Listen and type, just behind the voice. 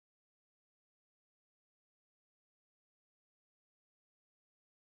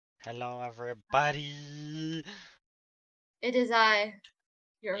Hello, everybody. It is I.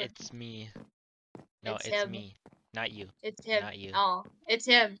 It's me. No, It's it's him. me. Not you. It's him. Not you. Oh, it's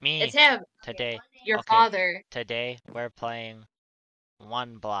him. Me. It's him. Today. Your Okay. father. Today we're playing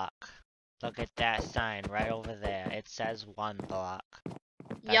one block. Look at that sign right over there. It says one block.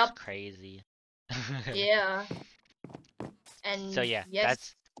 That's Yup. crazy. Yeah. And So yeah,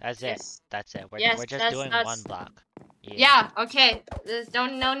 yes. that's yes. it. That's it. We're just that's doing one block. Yeah. Okay. There's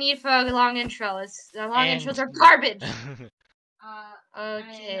no need for a long intro. The long And... intros are garbage.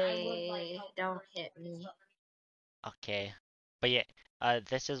 Okay. Don't hit me. Okay. But yeah,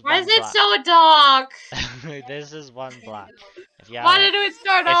 this is Why one is it block. so dark? This is one block. Why did it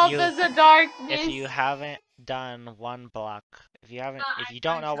start off as a darkness? If you haven't done one block, if you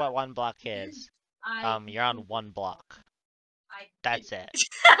don't know what one block is, you're on one block. That's it.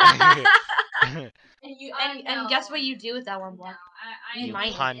 and guess what you do with that one block? You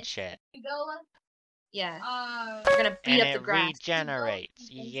punch it. Yeah. We're gonna beat up the grass. And it regenerates.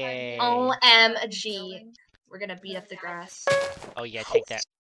 Yay. OMG. We're gonna beat up the grass. Oh yeah, take that.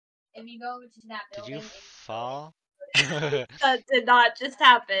 Did you fall? That did not just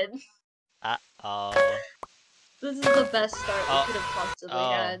happen. Uh-oh. This is the best start we could have possibly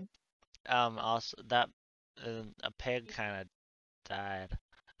had. Also, that, a pig kinda died.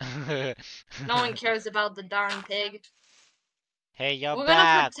 No one cares about the darn pig. Hey, you're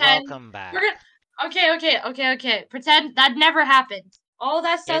back. Welcome back. Okay. Pretend that never happened. All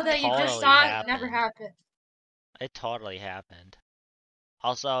that stuff that you just saw never happened. It totally happened.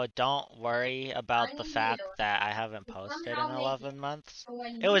 Also, don't worry about the fact that I haven't posted in 11 months.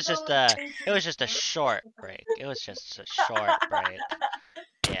 It was just a short break. It was just a short break.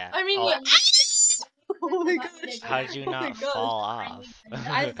 Yeah. I mean, oh my gosh. How did you not fall off?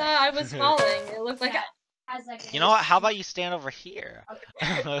 I thought I was falling. It looked like You know what? How about you stand over here?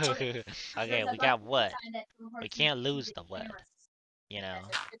 Okay, we got wood. We can't lose the wood. You know.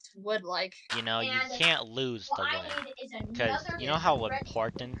 It's wood-like. You know, you can't lose the wood. Because you know how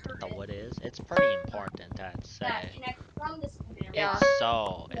important the wood is? It's pretty important, I'd say. Yeah. It's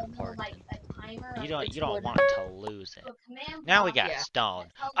so important. You don't want to lose it. Now we got stone.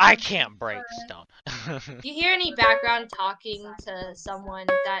 I can't break stone. Do you hear any background talking to someone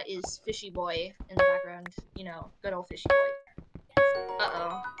that is Fishy Boy in the background? You know, good old Fishy Boy.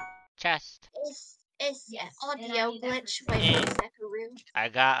 Uh-oh. Chest. It's audio glitch. Wait a second. I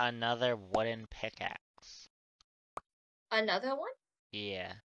got another wooden pickaxe. Another one?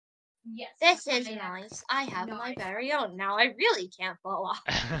 Yeah. Yes. This is nice. I have my very own. Now I really can't fall off.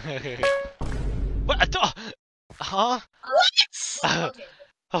 What? Huh? What?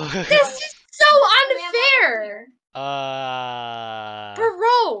 This is so unfair!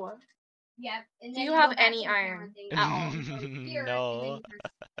 Bro! Do you have any iron at all? No.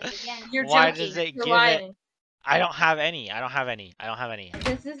 You're Why joking. does it You're give lying. it? I don't have any.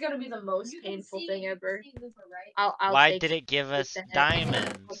 This is gonna be the most painful thing ever. Why did it give us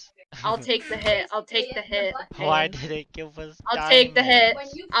diamonds? I'll take the hit. Why did it give us diamonds? I'll take the hit.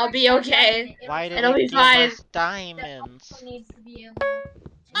 I'll be okay. Why did It'll it be give fine. us diamonds?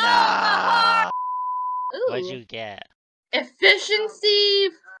 No! Ooh. What'd you get? Efficiency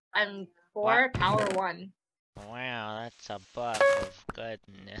and 4, power 1. Wow, that's a bug of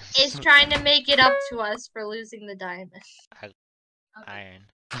goodness. It's trying to make it up to us for losing the diamond. Iron.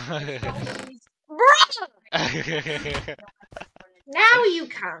 Now you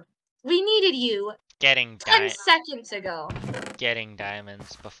come. We needed you. Getting 10 seconds ago. Getting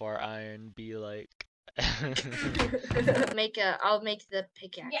diamonds before iron be like. I'll make the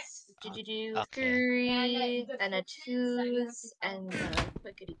pickaxe. Yes. Okay. 3 and a 2 and a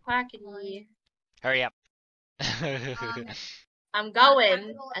quickety quackety. Hurry up. I'm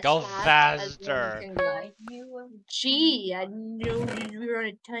going. Go faster. Gee, I know you're on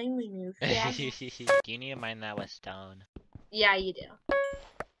a time limit. Do you need to mine that with stone? Yeah, you do.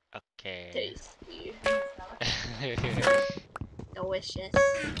 Okay. Tasty. Delicious.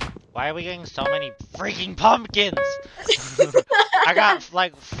 Why are we getting so many freaking pumpkins? I got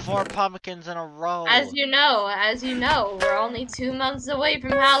like 4 pumpkins in a row. As you know, we're only 2 months away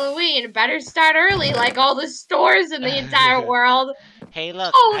from Halloween. Better start early, like all the stores in the entire world. Hey,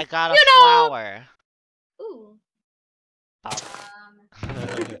 look, I got a flower. Ooh. Oh.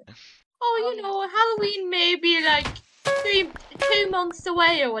 Halloween may be like 2 months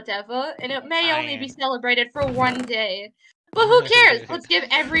away or whatever, and it may only be celebrated for 1 day. But who cares? Let's give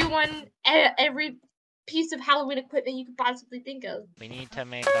everyone every piece of Halloween equipment you could possibly think of. We need to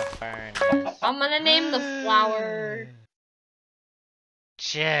make a furnace. I'm gonna name the flower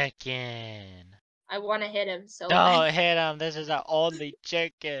Chicken. I want to hit him so Don't bad. hit him. This is our only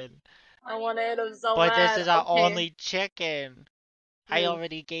chicken. I want to hit him so But this bad. is our Okay. only chicken. I No.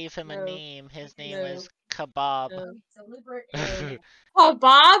 already gave him a No. name. His name No. is Kebab. No. Oh,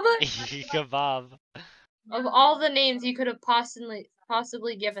 Bob? Kebab. Of all the names you could have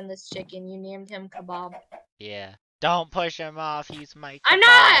possibly given this chicken, you named him Kebab. Yeah. Don't push him off. He's my I'm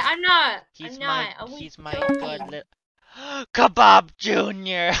Kebab. not. He's I'm my not. I was he's my good joking. little Kebab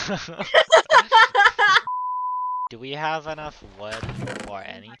Junior. Do we have enough wood for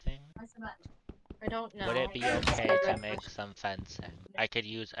anything? I don't know. Would it be That's a okay good to make question. some fencing? I could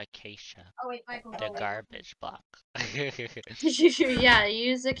use acacia, the garbage block. Yeah,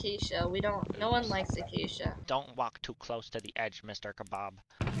 use acacia. No one likes acacia. Don't walk too close to the edge, Mr. Kebab.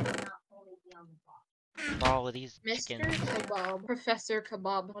 Bro, these Mr. chickens. Kebab. Professor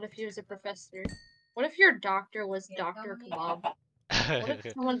Kebab. What if he was a professor? What if your doctor was Dr. Kebab? What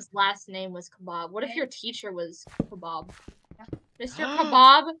if someone's last name was Kebab? What if your teacher was Kebab? Mr.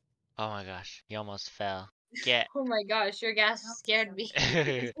 Kebab? Oh my gosh, he almost fell. Get. Oh my gosh, your gas scared me.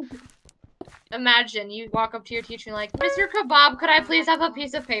 Imagine you walk up to your teacher and like, Mr. Kebab, could I please have a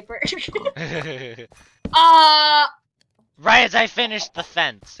piece of paper? Right as I finished the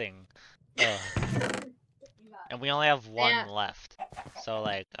fencing. And we only have one left. So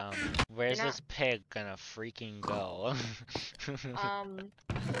like, where's this pig gonna freaking go?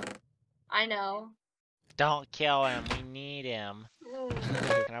 I know. Don't kill him, we need him.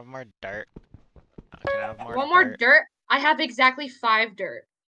 Can I have more dirt? Can I have more One more dirt? I have exactly 5 dirt.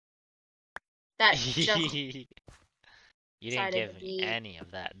 That just You didn't give me any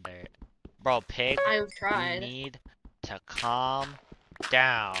of that dirt. Bro, pig, I've tried. you need to calm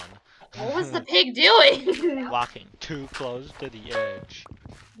down. What was the pig doing? Walking too close to the edge.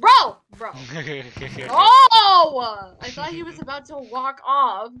 Bro! Oh! I thought he was about to walk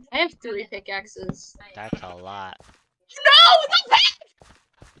off. I have 3 pickaxes. That's a lot. No! The pig!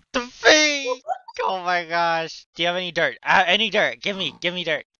 The pig! Oh my gosh. Do you have any dirt? Any dirt. Give me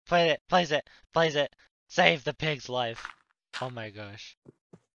dirt. Place it. Save the pig's life. Oh my gosh.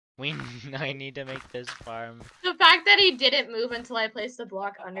 I need to make this farm. The fact that he didn't move until I placed the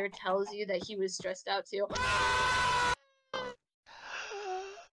block under tells you that he was stressed out too.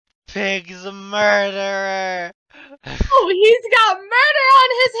 Pig's a murderer! Oh, he's got murder on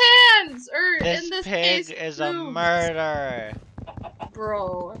his hands! This in this pig case, is a murderer.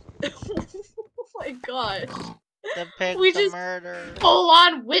 Bro. Oh my gosh. The pig's We a just murderer. full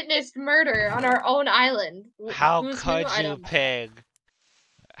on witnessed murder on our own island. How could you, pig?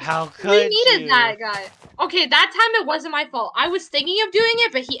 How could you? We needed that guy. Okay, that time it wasn't my fault. I was thinking of doing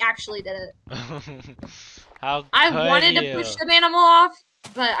it, but he actually did it. How could I wanted to push the animal off,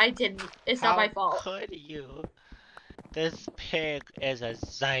 but I didn't. It's not my fault. How could you? This pig is a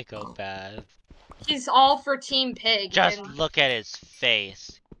psychopath. He's all for Team Pig. Just look at his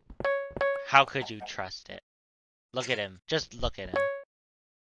face. How could you trust it? Look at him. Just look at him.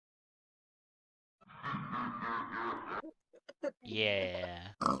 Yeah.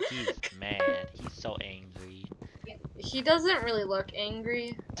 He's mad. He's so angry. He doesn't really look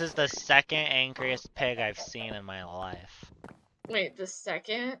angry. This is the second angriest pig I've seen in my life. Wait, the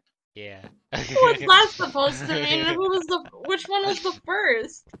second? Yeah. What's that supposed to mean? Which one was the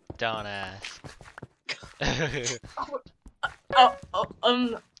first? Don't ask. I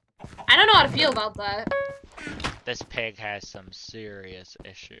don't know how to feel about that. This pig has some serious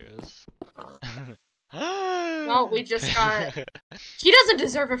issues. Well, we just got... He doesn't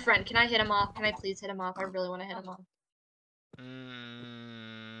deserve a friend. Can I hit him off? Can I please hit him off? I really want to hit him off.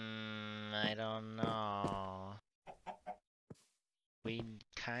 I don't know. We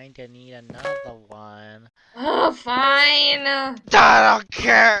kinda need another one. Oh, fine. I don't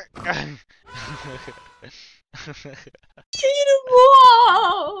care! Hit him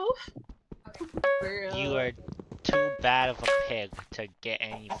off! You are too bad of a pig to get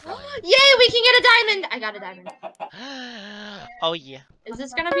any fun. Yay, we can get a diamond! I got a diamond. Oh yeah. Is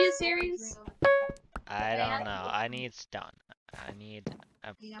this gonna be a series? I don't know. I need stone. I need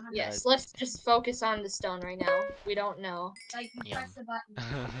a... Yes, let's just focus on the stone right now. We don't know. Yum.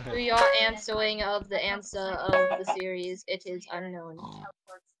 We are answering of the answer of the series. It is unknown.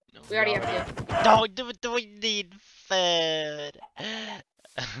 We already have two. Don't do it. We need food.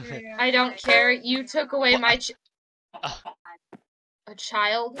 I don't care. You took away my a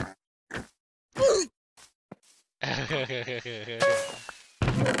child.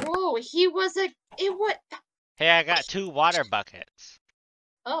 Whoa, he was a... What? Hey, I got 2 water buckets.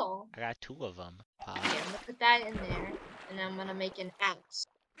 Oh. I got 2 of them. Okay, I'm gonna put that in there, and I'm gonna make an axe.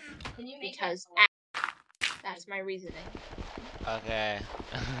 Because that's my reasoning. Okay.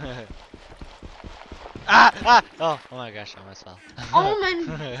 Oh my gosh, I almost fell. Oh man,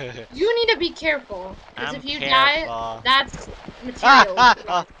 you need to be careful. Because I'm if you die, careful. that's material.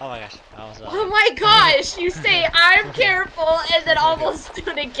 Oh my gosh, I almost fell. Oh my gosh, you say I'm careful and then almost do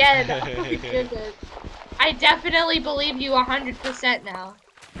it again. Oh my goodness. I definitely believe you 100% now.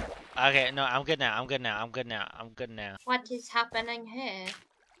 Okay, no, I'm good now. I'm good now. I'm good now. I'm good now. What is happening here?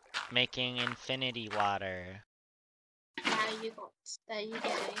 Making infinity water. There you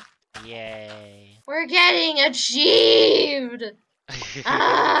go. Yay. We're getting achieved!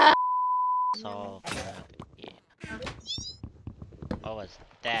 Ah! So yeah. What was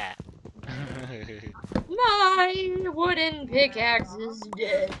that? My wooden pickaxe is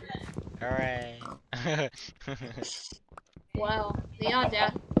dead. Hooray. Well, they are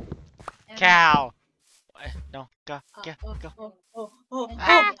dead. Cow! No, go.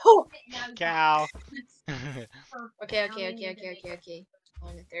 Ah! Cow! Okay.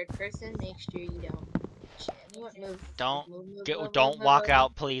 On the third person, make sure you don't. Don't walk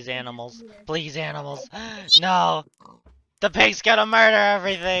out, please, animals. Please, animals. No! The pig's gonna murder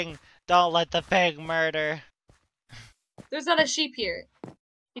everything! Don't let the pig murder. There's not a sheep here.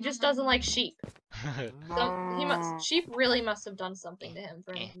 He just doesn't like sheep. Sheep really must have done something to him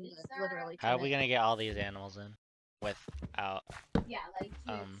for him to literally. How are we gonna get all these animals in? Without.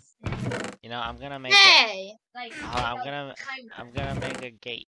 You know, I'm gonna make. Hey! I'm gonna make a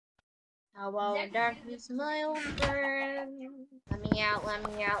gate. Hello, darkness, my old friend. Let me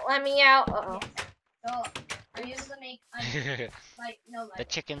out. Uh-oh. So, are you able to make, The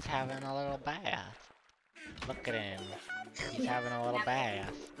chicken's having a little bath. Look at him. He's having a little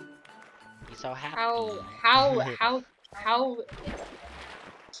bath. He's so happy. How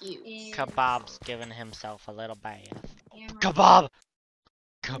cute. Kebab's giving himself a little bath. Kebab!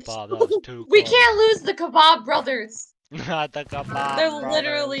 Kebab, that was too We close. can't lose the Kebab brothers. Not the kebab They're brothers.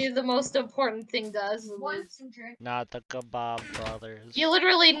 literally the most important thing to us. Not the kebab brothers. You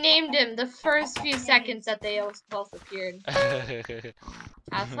literally named him the first few seconds that they both appeared.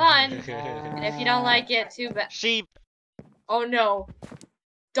 Have fun. And if you don't like it, too bad. Sheep! Oh no.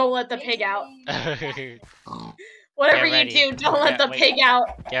 Don't let the pig out. Whatever you do, don't let the pig out.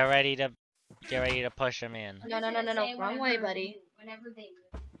 Get ready to push him in. No. Wrong way, buddy.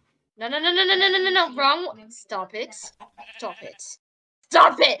 No. Wrong. Stop it. Stop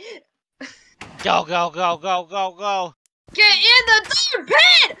it. Go! Get in the third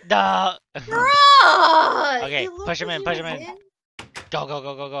pit! No! Bruh! Okay, push him in. Go. Okay,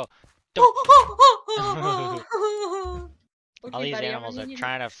 All these buddy, animals are you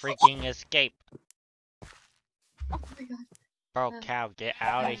trying to freaking escape. Oh my god. Bro, cow, get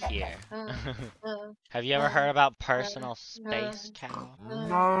out of here. Uh, Have you ever heard about personal space,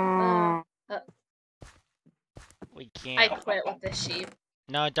 cow? We can't. I quit with the sheep.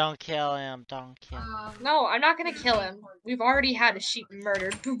 No, don't kill him. Don't kill him. No, I'm not gonna kill him. We've already had a sheep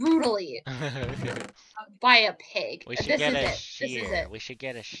murdered brutally by a pig. We should This get is a it. shear. This is it. We should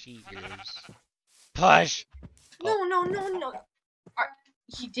get a shears. Push! No.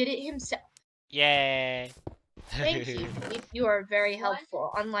 He did it himself. Yay! Thank you. You are very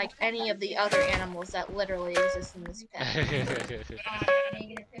helpful, unlike any of the other animals that literally exist in this pen.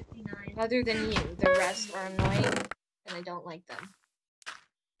 Other than you, the rest are annoying, and I don't like them.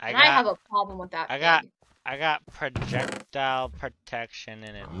 I have a problem with that. I got projectile protection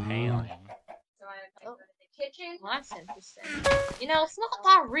and impaling. Oh. Well, that's interesting. You know, it's not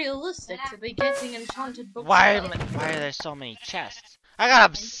that realistic to be getting enchanted books. Why are there so many chests? I got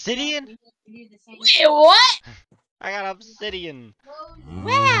obsidian? Wait, what? I got obsidian.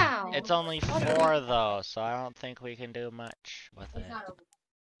 Wow. It's only 4 though, so I don't think we can do much with it.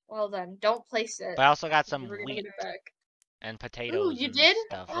 Well then, don't place it. But I also got some We're gonna wheat get it back. and potatoes. Ooh, you and did?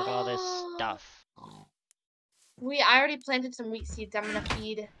 Stuff. Look at all this stuff. I already planted some wheat seeds. I'm gonna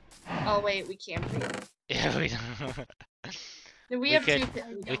feed. Oh wait, we can't breed. Yeah, we don't.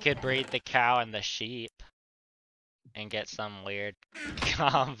 We could breed the cow and the sheep. And get some weird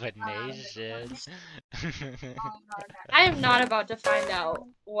combination. I am not about to find out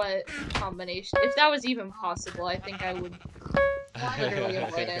what combination. If that was even possible, I think I would literally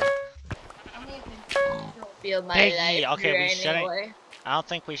avoid it. Feel my Piggy! life Okay, we shouldn't. anyway. I don't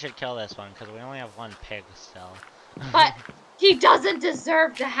think we should kill this one because we only have 1 pig still. But he doesn't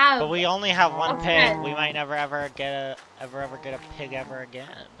deserve to have. But we only have 1 Okay. pig. We might never ever get a pig ever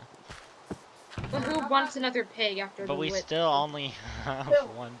again. But who wants another pig after But the we witch? still only have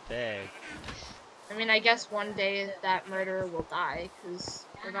 1 pig. I mean, I guess one day that murderer will die, because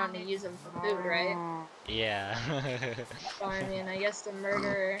we're going to use them for food, right? Yeah. So, I mean, I guess the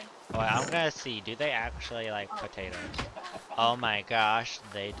murderer... Well, I'm gonna see. Do they actually like potatoes? Oh my gosh,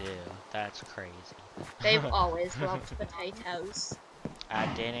 they do. That's crazy. They've always loved potatoes. I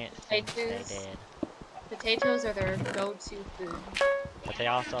didn't think they Potatoes. did. Potatoes are their go-to food. But they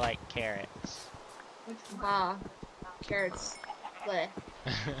also like carrots. Ah, carrots. Bleh.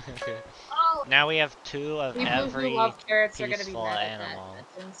 Now we have 2 of People every who love carrots are gonna be peaceful mad at animal. that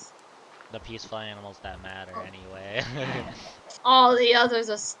sentence. The peaceful animals that matter anyway. All the others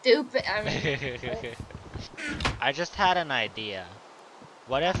are stupid. I mean, I just had an idea.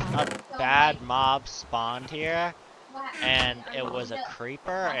 What if a bad mob spawned here and it was a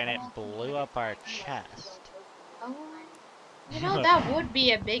creeper and it blew up our chest? oh, you know, that would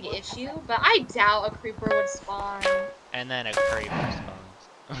be a big issue, but I doubt a creeper would spawn. And then a creeper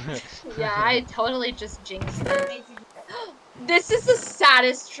spawns. Yeah, I totally just jinxed it. This is the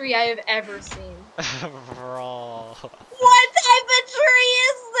saddest tree I have ever seen. Bro. What type of tree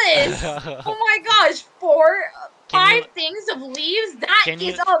is this? Oh my gosh, 5 things of leaves? That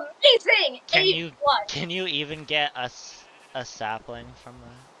is amazing! Can you even get a sapling from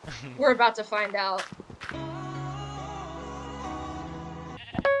that? We're about to find out.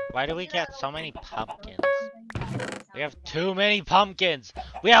 Why do we get so many pumpkins? We have too many pumpkins!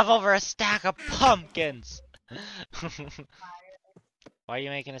 We have over a stack of pumpkins! Why are you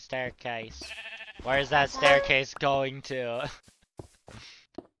making a staircase? Where is that staircase going to?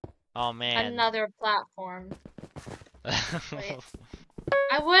 Oh man. Another platform. Wait.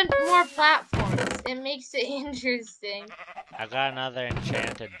 I want more platforms. It makes it interesting. I got another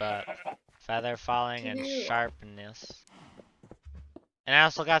enchanted book. Feather falling and Cute. sharpness. And I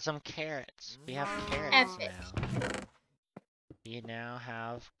also got some carrots. We have carrots Epic. now. We now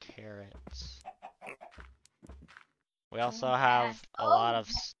have carrots. We also have a lot of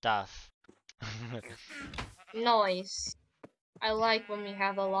stuff. Nice. I like when we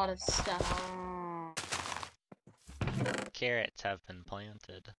have a lot of stuff. Carrots have been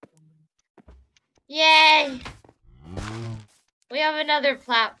planted. Yay! We have another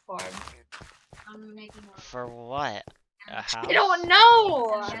platform. For what? A house? I don't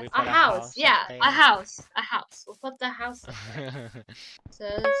know! Should we A put a house. house Yeah, up there? a house. A house. We'll put the house up there.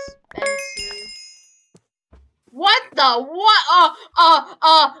 Suspensory. What the? What?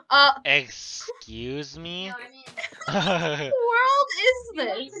 Excuse me? What world is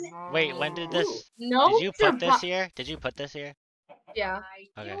this? Wait, when did this... No? Did you put this here? Did you put this here? Yeah.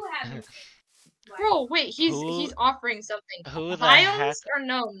 Okay. Bro, wait, he's Who- offering something. Who the Biomes heck? or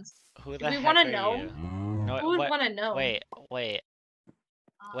gnomes? Who Do the we heck wanna are know? you? No, Who would what? want to know? Wait.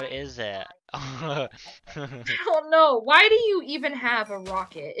 What is it? I don't know. Why do you even have a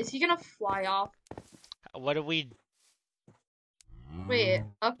rocket? Is he gonna fly off? What do we... Wait,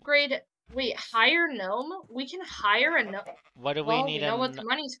 upgrade. Wait, hire gnome? We can hire a gnome. What do we Well, need we know what a... the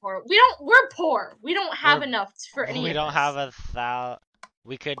money's for. We're poor. We don't have We're- enough for any We of don't this. have a thou...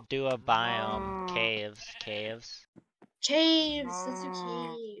 We could do a biome. Caves. Caves. Let's do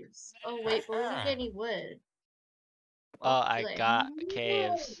caves. Oh wait, but we didn't get any wood. Oh, I Like, got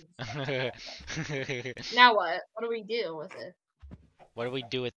caves. now what? What do we do with it? What do we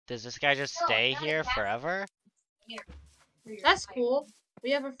do with... Does this guy just stay here forever? That's cool.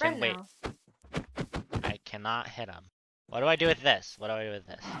 We have a friend wait. now. I cannot hit him. What do I do with this? What do I do with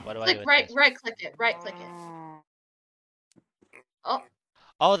this? What do I do with Click this? right click it. Right click it. Oh,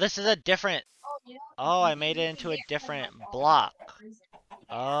 Oh, this is a different... Oh, I made it into a different block.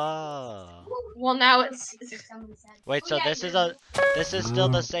 Oh. well now it's Wait, so this is still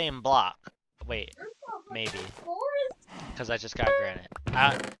the same block. Wait, maybe. Because I just got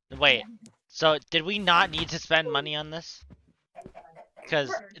granite. Wait, so did we not need to spend money on this?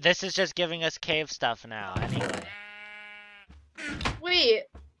 Because this is just giving us cave stuff now, anyway. wait.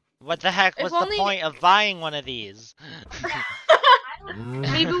 What the heck If was only- the point of buying one of these?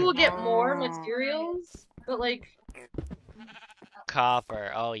 Maybe we'll get more materials, but like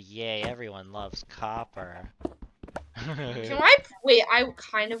Copper. Oh, yay, everyone loves copper. can I wait, I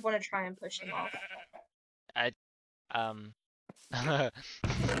kind of want to try and push him off.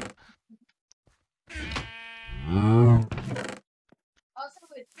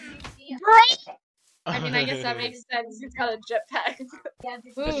 Right? I mean, I guess that makes sense. He's got a jetpack.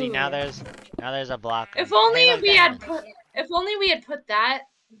 But see, now Ooh. there's a block. If only Hey, look, we had diamonds. put that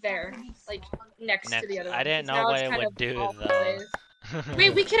there, like next to the other one. I didn't 'cause know now what it's it kind would of do all the though. ways.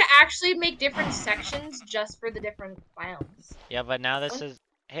 Wait, we could actually make different sections just for the different biomes. Yeah, but now this What? is...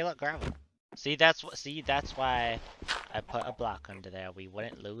 Hey, look, gravel. See, that's why I put a block under there. We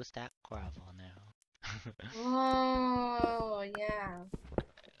wouldn't lose that gravel now. Oh yeah.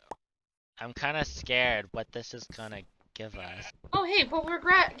 I'm kind of scared what this is gonna give us. Oh, hey, but we're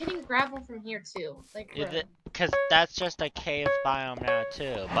getting gravel from here too. Like, Because that's just a cave biome now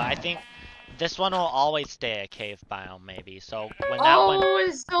too. But I think this one will always stay a cave biome, maybe. So when that one,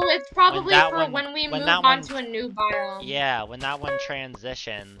 so it's probably when we move that on one, to a new biome. yeah, when that one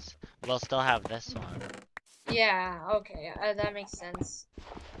transitions, we'll still have this one. Yeah. Okay. That makes sense.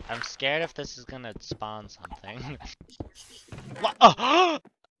 I'm scared if this is gonna spawn something. What? Oh!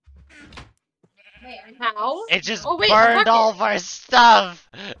 Wait, How? It just Oh, wait, burned all of our stuff!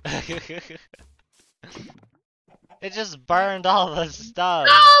 It just burned all the stuff!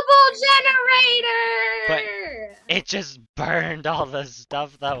 Cobble generator! But it just burned all the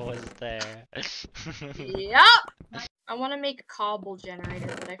stuff that was there. Yep! I want to make a cobble generator,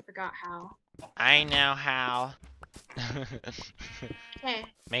 but I forgot how. I know how. Okay.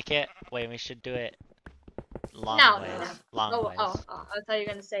 Make it. Wait, we should do it long No. ways. Long ways. I thought you were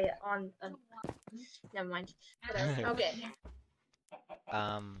gonna say it on. Never mind. Whatever. Okay.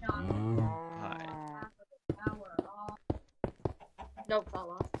 Alright. Nope,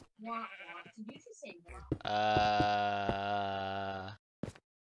 fall off. Did you just say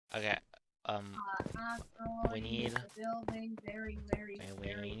Okay. We need. building very,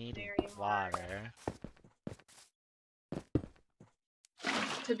 Okay, we need water.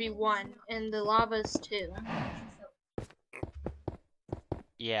 To be 1, and the lava's 2.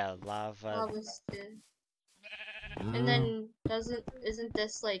 Yeah, lava. Lava's 2. And then isn't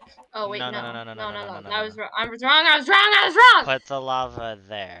this like? Oh wait, no. I was wrong. I was wrong. Put the lava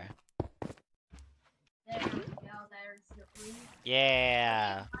there. There we go, there's the roof.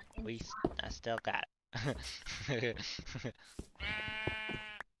 Yeah. I still got it.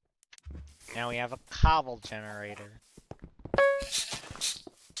 Now we have a cobble generator.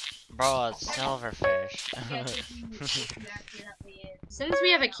 Bro, it's silverfish. Since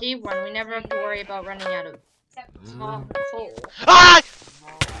we have a cave one, we never have to worry about running out of coal. Ah!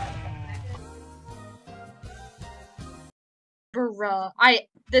 Bruh.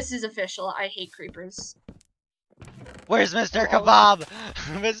 This is official. I hate creepers. Where's Mr. Kebab?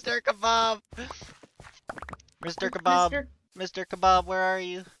 Mr. Kebab! Mr. Kebab! Mr. Kebab, where are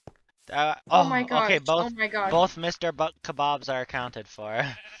you? Oh my god. Okay, Oh my god. both Mr. Kebabs are accounted for.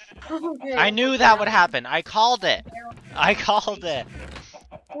 Okay. I knew that would happen. I called it. I called it.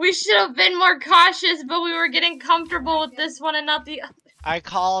 We should have been more cautious, but we were getting comfortable with this one and not the other. I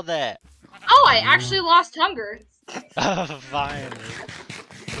called it. Oh, I actually lost hunger. Finally.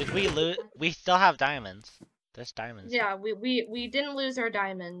 Did we lose? We still have diamonds. There's diamonds. Yeah, we didn't lose our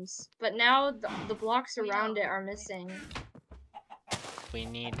diamonds, but now the blocks around it are missing. We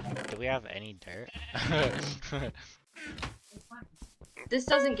need. Do we have any dirt? This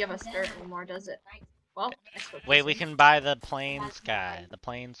doesn't give us dirt anymore, does it? Well, wait, we can buy the plains guy. The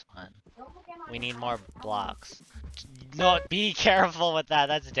plains one. We need more blocks. No, be careful with that.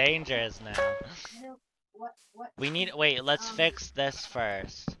 That's dangerous now. We need. Wait, let's fix this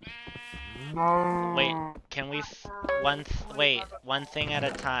first. Wait, can we? Wait, one thing at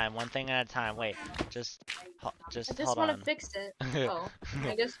a time. One thing at a time. Wait, just I just hold want on. to fix it. Oh,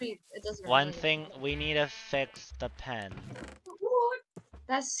 I guess it doesn't. One really thing, we need to fix the pen.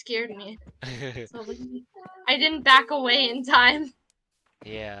 That scared me. So I didn't back away in time.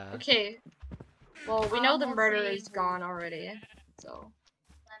 Yeah. Okay. Well, we know the murderer is gone already. So.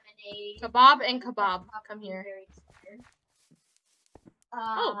 Kebab and Kebab, come here.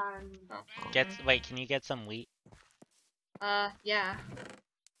 Wait, can you get some wheat? Yeah.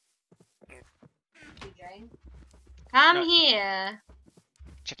 Come here.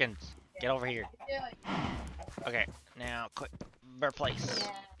 Chickens, get over here. Okay, now quick, replace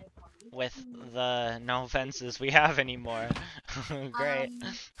with the no fences we have anymore. Great.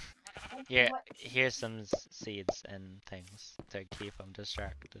 Here, here's some seeds and things to keep them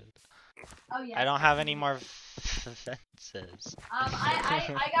distracted. Oh, yeah. I don't have any more fences.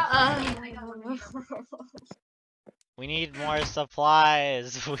 I got We need more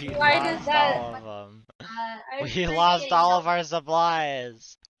supplies. We Why lost does that- all of them. We lost all of our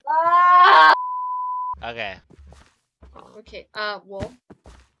supplies. Okay. Okay, wool.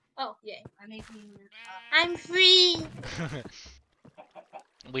 Oh, yay. I'm making. I'm free!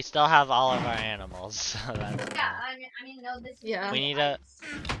 We still have all of our animals. So that's Yeah, I mean, no, this. Yeah. We need a.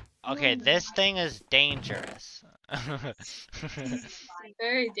 Okay, this thing is dangerous.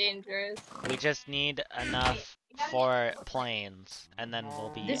 Very dangerous. We just need enough for planes, and then we'll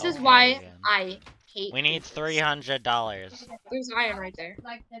be. This is okay why again. I hate. We need $300. There's iron right there.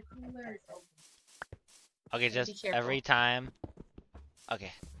 Like the cooler is open. Okay, Be just careful. every time.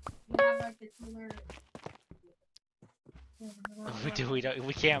 Okay. You have like the cooler.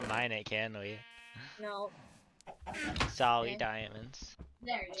 We can't mine it, can we? No. Solid Okay. diamonds.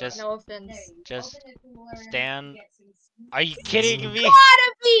 There you go. Just No offense. just Open the cooler, stand. get some- Are you You kidding me?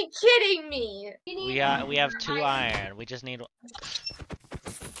 gotta be kidding me! We have 2 iron. We just need.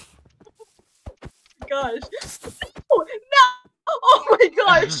 Gosh. Oh, no! Oh my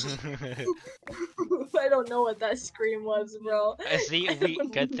gosh! I don't know what that scream was, bro. See,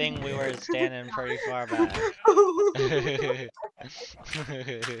 good thing we were standing pretty far back.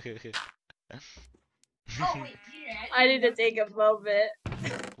 Oh wait, Peter, I need to take a moment.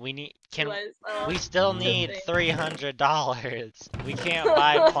 we Myself. still to need think. $300. We can't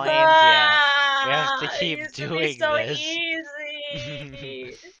buy planes yet. We have to It keep used to be doing so this.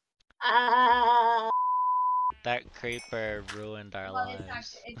 easy. Ah. That creeper ruined our well,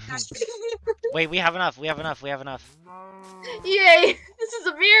 lives. it's not Wait, we have enough. We have enough. Yay! This is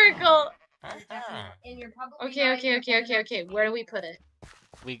a miracle. in your public. Okay. Where do we put it?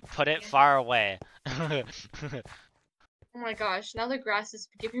 We put it far away. Oh my gosh! Now the grass is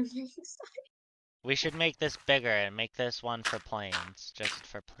giving me anxiety. We should make this bigger and make this one for planes. Just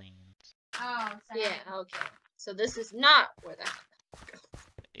for planes. Oh, sorry. Yeah. Okay. So this is not where the.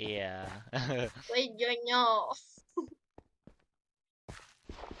 Yeah. Wait, no.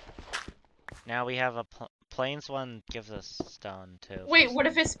 Now we have a planes one gives us stone too. Wait, what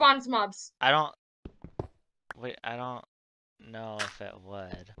if it spawns mobs? I don't know if it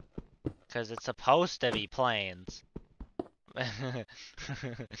would. Cause it's supposed to be planes.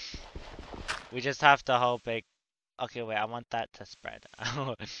 We just have to hope it. Okay, wait. I want that to spread.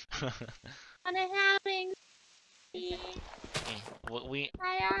 We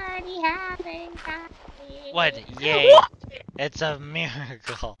I already have anxiety. what? Yay! It's a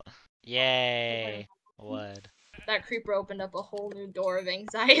miracle. Yay! Wood. That creeper opened up a whole new door of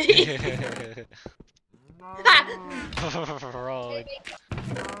anxiety. Road.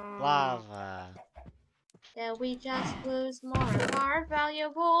 Lava. Did we just lose more of our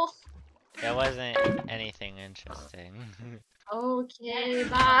valuable? It wasn't anything interesting. Okay,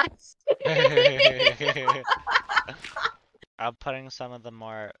 bye. I'm putting some of the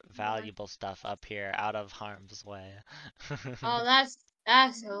more valuable stuff up here out of harm's way. Oh, that's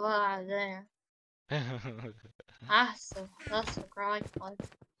a lot there. That's a great one.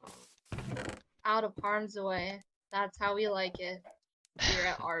 Out of harm's way. That's how we like it here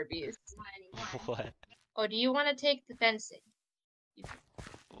at Arby's. What? Oh, do you want to take the fencing?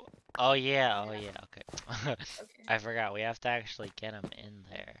 Oh yeah, okay. Okay. I forgot, we have to actually get him in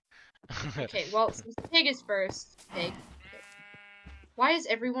there. Okay, well, since the pig is first, pig. Why is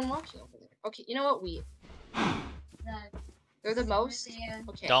everyone watching over there? Okay, you know what? They're the most?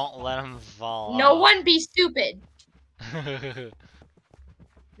 Okay. Don't let him fall No off. one be stupid!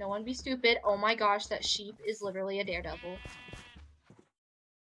 No one be stupid. Oh my gosh, that sheep is literally a daredevil.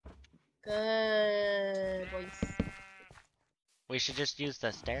 Good voice. We should just use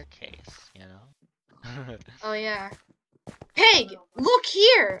the staircase, you know? Oh yeah. Pig! Look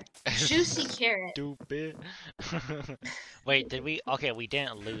here! Juicy carrot. Stupid. Wait, did we? Okay, we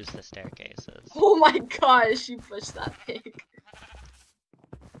didn't lose the staircases. Oh my gosh, you pushed that pig.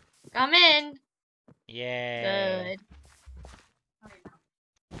 Come in! Yay. Good.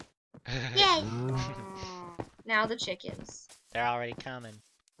 Yay! Now the chickens. They're already coming.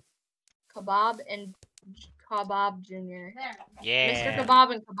 Kebab and Kebab Jr. Yeah. Mr.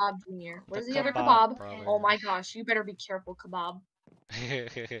 Kebab and Kebab Jr. Where's the other Kebab Kebab? brothers. Oh my gosh, you better be careful, Kebab.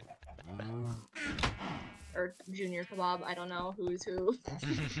 Or Junior Kebab, I don't know who's who.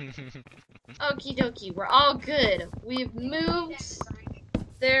 Okie dokie, we're all good. We've moved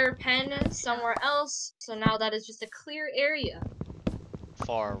their pen somewhere else, so now that is just a clear area.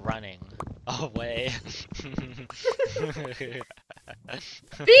 For running away.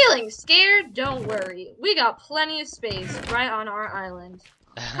 Feeling scared? Don't worry. We got plenty of space right on our island.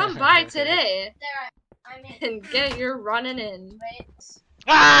 Come by today and get your running in.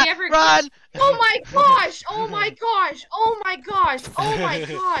 Ah! You ever- Run! Oh my gosh! Oh my gosh! Oh my gosh! Oh my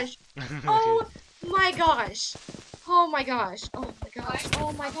gosh! Oh my gosh! Oh my gosh! Oh my gosh!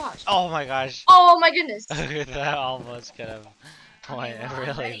 Oh my gosh! Oh my gosh. Oh my goodness! That almost could have went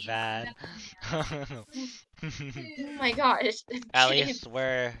really bad. Oh my gosh! At James, least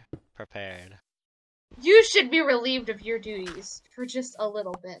we're prepared. you should be relieved of your duties for just a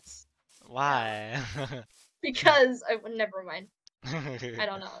little bit, Why? because never mind. I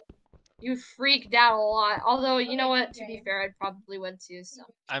don't know. You freaked out a lot. Although, you know what? To be fair, I probably would too. So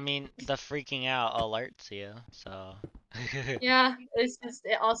I mean, the freaking out alerts you, so. yeah, it's just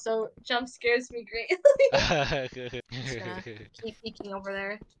it also jump scares me greatly. Just gonna keep peeking over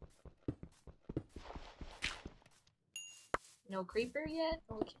there. No creeper yet?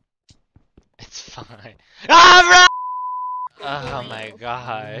 Okay. It's fine. Ah, oh my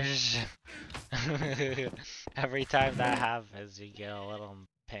gosh. Every time that happens, you get a little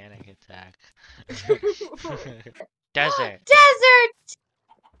panic attack. Desert. Desert!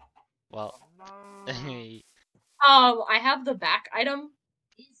 Well, I have the back item.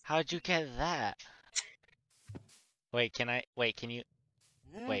 how'd you get that? Wait, can I? Wait, can you?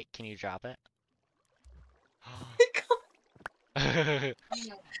 Wait, can you drop it? I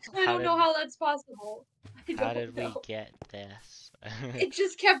don't know how that's possible. How did we get this? It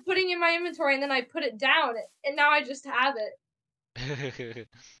just kept putting in my inventory and then I put it down and now I just have it.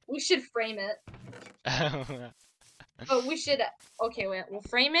 We should frame it. But we should, okay, wait, we'll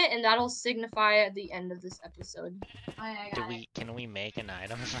frame it and that'll signify the end of this episode. Can we make an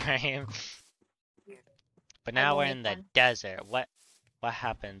item frame? But now we're in the desert. What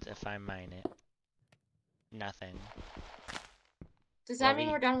happens if I mine it? Nothing. Does that mean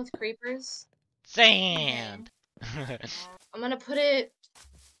we're done with creepers? Sand! I'm gonna put it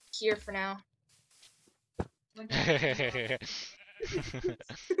here for now. It's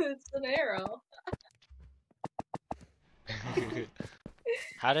an arrow.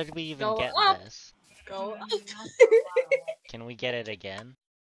 How did we even get this? Go up. Can we get it again?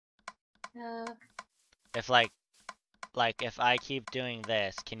 Uh, If if I keep doing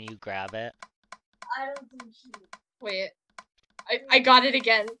this, can you grab it? I don't think she. wait. I got it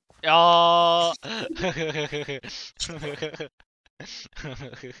again. Oh!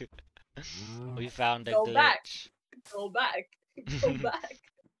 We found a glitch. Go back. Go back.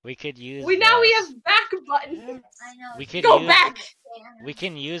 We could use now we this. have back buttons. I know. We could Go back. We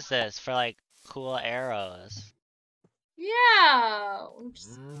can use this for like cool arrows. Yeah.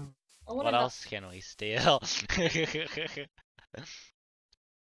 What else can we steal?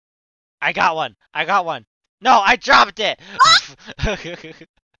 I got one. I got one. No, I dropped it.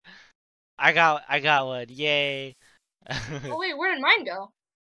 I got one. Yay. Oh wait, where did mine go?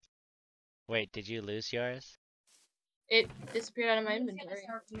 Wait, did you lose yours? It disappeared out of my inventory.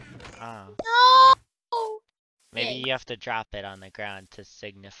 Oh. No. Maybe you have to drop it on the ground to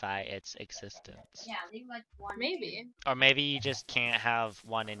signify its existence. Yeah, leave like one. Maybe. Or maybe you just can't have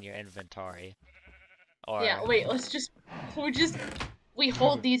one in your inventory. Or Yeah, wait, we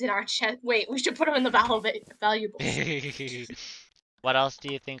hold these in our chest. Wait, we should put them in the valuables. What else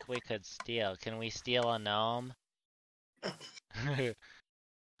do you think we could steal? Can we steal a gnome?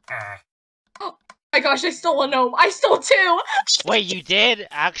 Oh my gosh, I stole a gnome. I stole two. Wait, you did?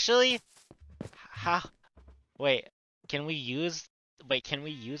 Actually? How? Wait, can we use... Wait, can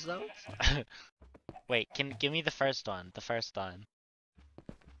we use those? Wait, give me the first one. The first one.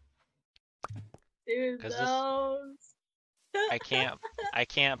 Dude, those. I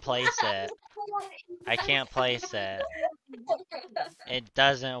can't place it. I can't place it. It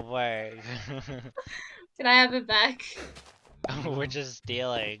doesn't work. Can I have it back? We're just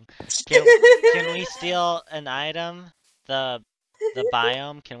stealing. Can we steal an item? The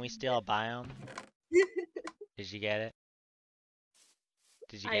biome? Can we steal a biome? Did you get it?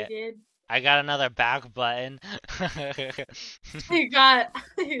 Did you get it? I did. I got another back button. I got.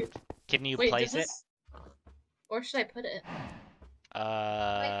 Can you Wait, place it? Where should I put it?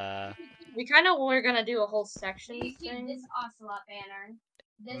 We kind of were gonna do a whole section thing. This ocelot banner.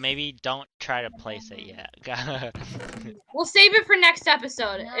 Maybe don't try to place it yet. We'll save it for next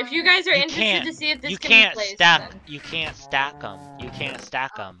episode. If you guys are interested to see if this can be placed, You can't stack them. You can't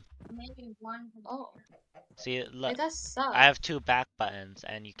stack them. Maybe one. Oh. See, look. It does suck. I have two back buttons,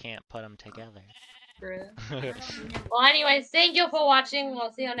 and you can't put them together. Well, anyways, thank you for watching.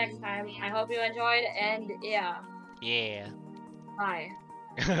 We'll see you next time. I hope you enjoyed, and yeah. Yeah. Bye.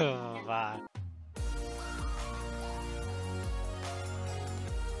 Bye.